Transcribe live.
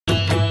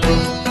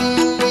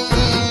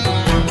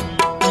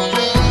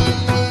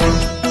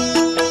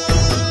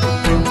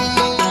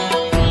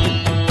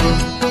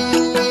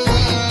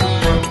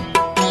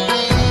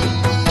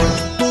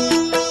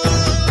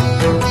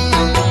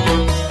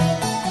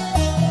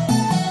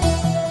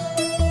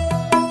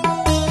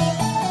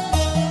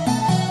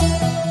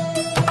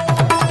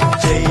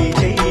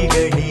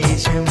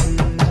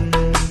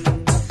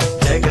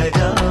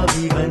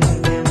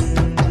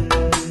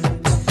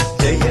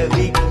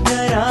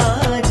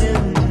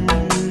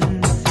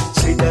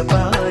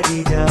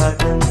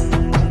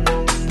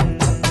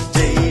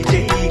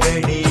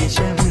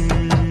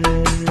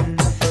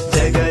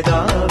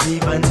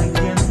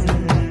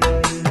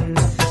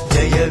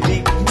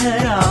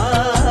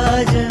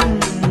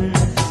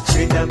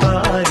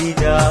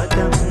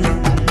श्रितपारिजातम्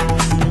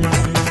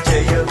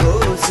जय हो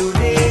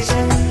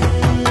सुरेशम्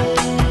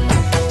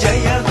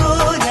जय हो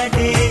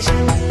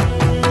नटेशम्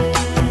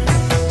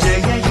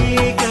जय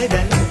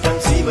एकदन्तं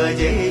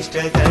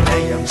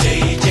शिवज्येष्ठतनयम्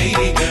जय जय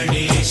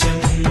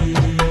गणेशम्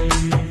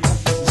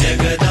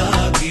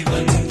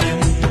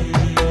जगदाभिवन्द्यम्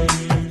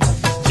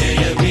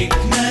जय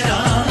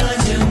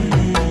विघ्नराजम्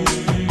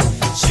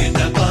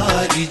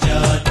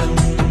श्रितपारिजातम्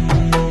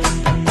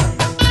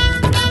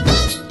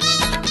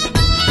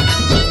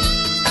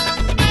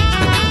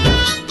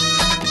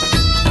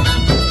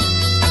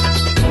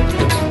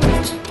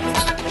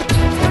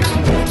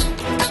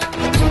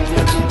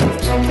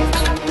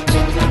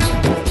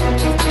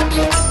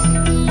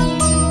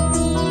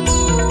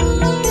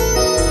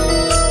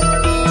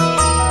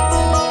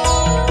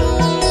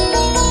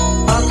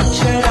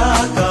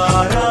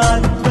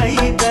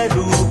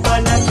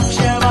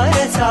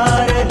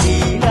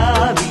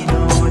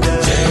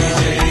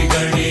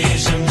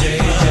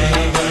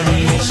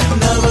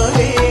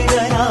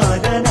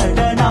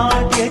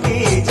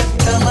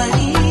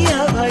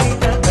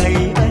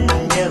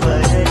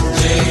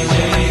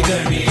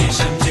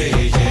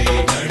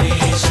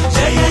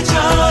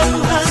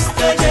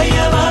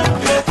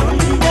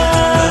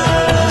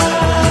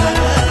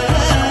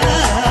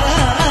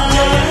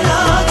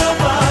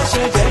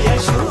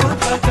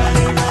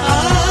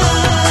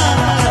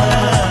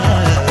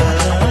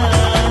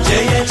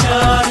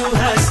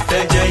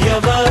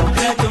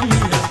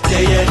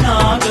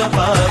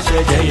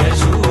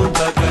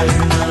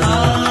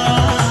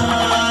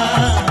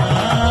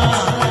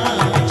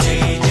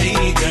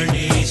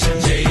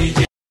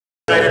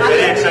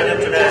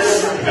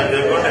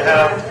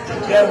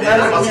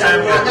First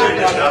time we are doing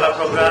this Gala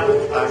program.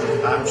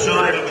 I'm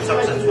sure it will be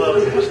successful, and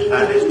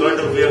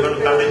we are going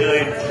to continue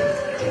it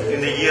in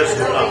the years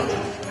to come.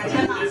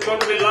 It's going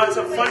to be lots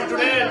of fun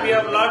today, and we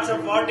have lots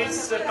of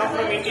parties that come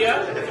from India,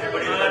 and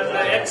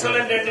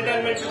excellent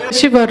entertainment today.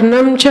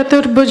 Shivarnam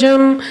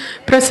Chaturbhujam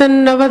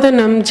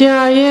Prasannavadanam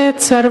Jayet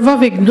Sarva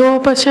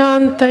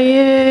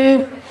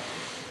Vighnopashantaye.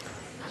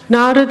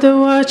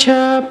 Narada-vacha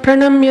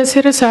pranamya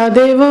sirasa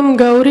devam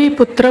gauri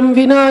putram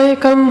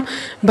vinayakam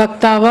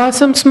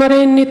bhaktavasam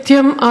smaren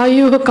nityam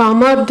ayuh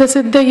kamadya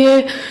siddhaye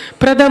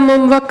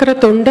pradamam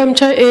vakratundam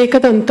cha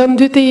ekadantam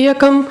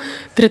dvitiyakam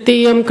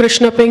tritiyam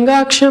krishna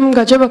pingaksham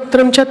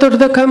gajavaktram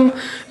chaturdakam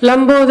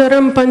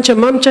lambodaram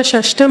panchamam cha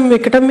shashtam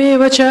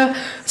viktameva cha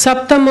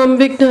saptamam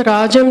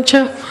vighnarajam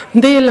cha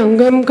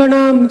delangam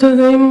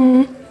ganamdhadam.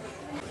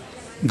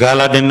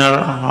 Gala dinner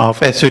of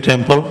SV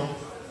Temple.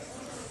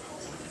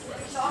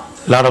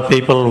 A lot of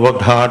people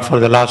worked hard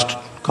for the last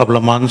couple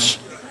of months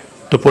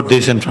to put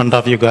this in front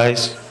of you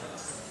guys.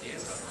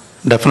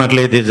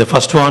 Definitely this is the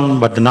first one,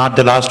 but not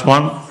the last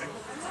one.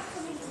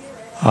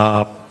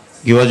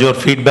 Give us your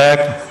feedback.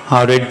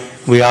 How did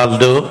we all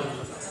do?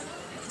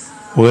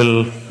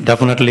 We'll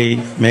definitely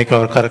make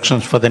our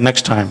corrections for the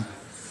next time.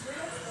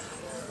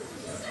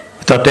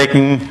 Without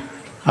taking,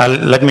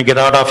 let me get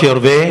out of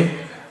your way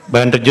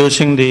by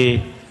introducing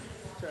the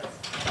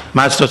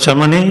Master of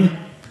Ceremony.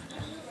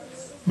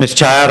 Ms.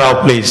 Chaya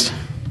Rao, please.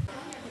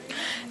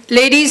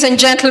 Ladies and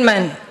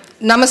gentlemen,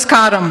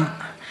 Namaskaram.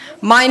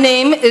 My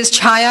name is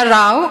Chaya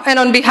Rao, and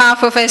on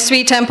behalf of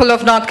SV Temple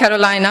of North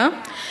Carolina,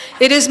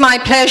 it is my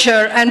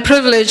pleasure and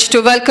privilege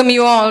to welcome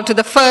you all to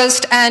the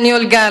first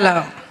annual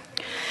Gala.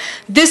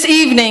 This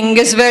evening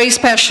is very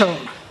special.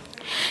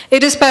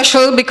 It is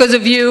special because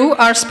of you,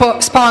 our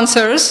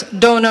sponsors,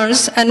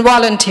 donors, and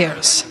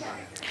volunteers.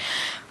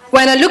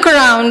 When I look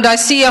around, I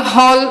see a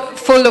hall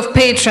full of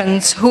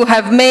patrons who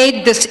have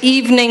made this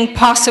evening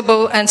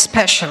possible and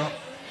special.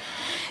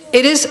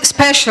 It is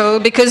special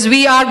because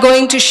we are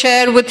going to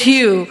share with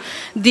you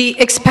the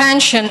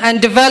expansion and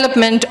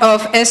development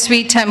of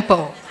SV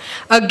Temple,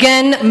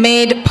 again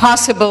made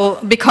possible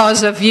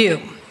because of you.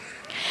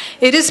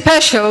 It is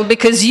special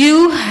because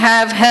you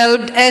have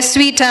helped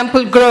SV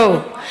Temple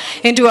grow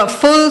into a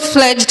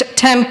full-fledged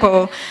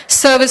temple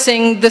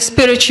servicing the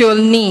spiritual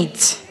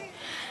needs.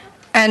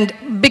 And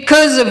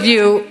because of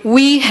you,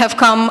 we have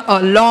come a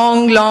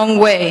long, long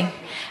way,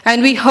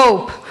 and we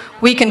hope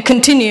we can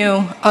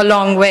continue a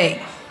long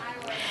way.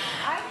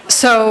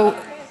 So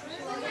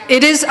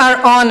it is our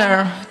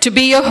honor to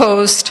be your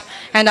host,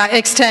 and I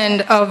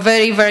extend a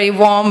very, very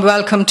warm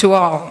welcome to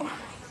all.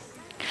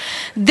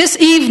 This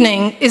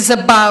evening is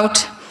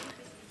about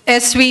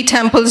SV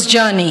Temple's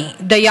journey,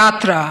 the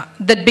Yatra,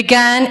 that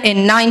began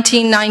in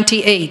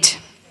 1998,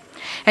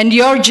 and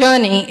your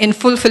journey in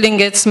fulfilling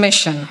its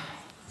mission.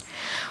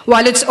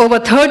 While it's over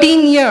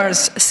 13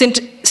 years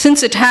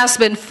since it has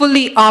been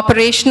fully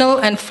operational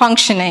and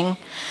functioning,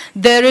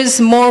 there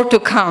is more to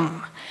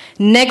come.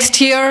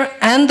 Next year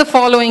and the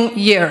following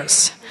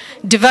years,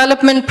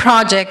 development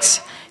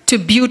projects to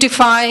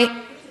beautify,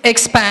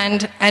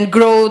 expand, and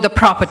grow the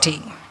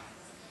property.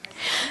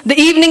 The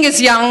evening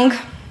is young,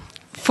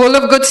 full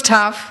of good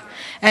stuff,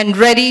 and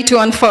ready to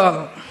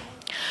unfurl.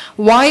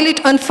 While it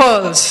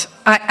unfurls,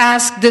 I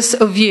ask this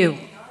of you.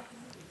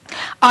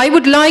 I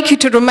would like you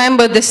to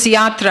remember this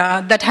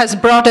yatra that has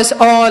brought us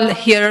all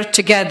here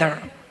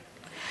together.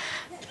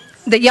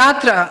 the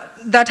yatra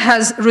that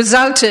has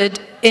resulted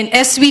in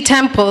SV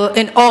Temple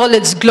in all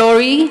its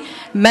glory,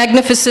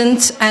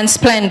 magnificence, and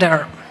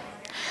splendor.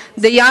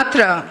 The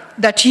yatra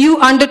that you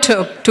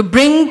undertook to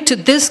bring to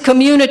this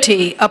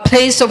community a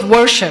place of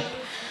worship,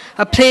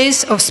 a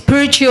place of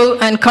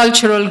spiritual and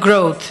cultural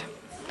growth.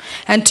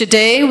 And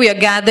today we are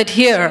gathered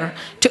here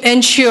to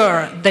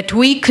ensure that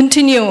we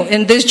continue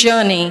in this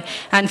journey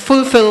and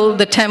fulfill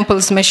the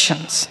temple's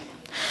missions.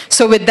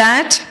 So with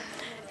that,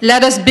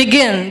 let us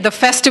begin the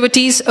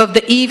festivities of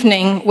the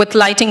evening with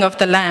lighting of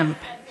the lamp.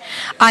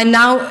 I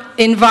now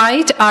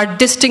invite our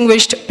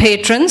distinguished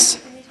patrons,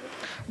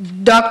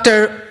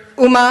 Dr.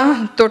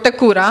 Uma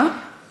Totakura,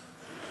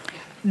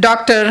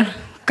 Dr.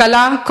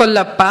 Kala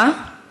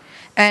Kollappa,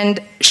 and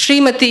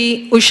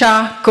Srimati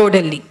Usha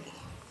Kodelli.